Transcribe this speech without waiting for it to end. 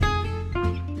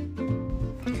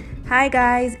Hi,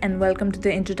 guys, and welcome to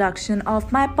the introduction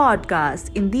of my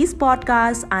podcast. In these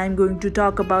podcasts, I'm going to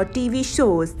talk about TV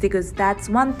shows because that's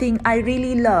one thing I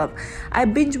really love. I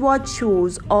binge watch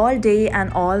shows all day and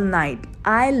all night.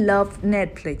 I love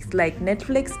Netflix. Like,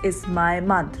 Netflix is my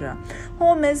mantra.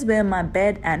 Home is where my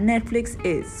bed and Netflix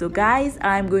is. So, guys,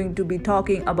 I'm going to be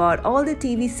talking about all the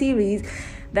TV series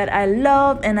that I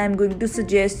love, and I'm going to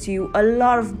suggest you a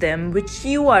lot of them which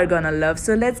you are gonna love.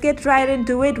 So let's get right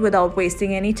into it without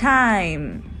wasting any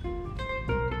time.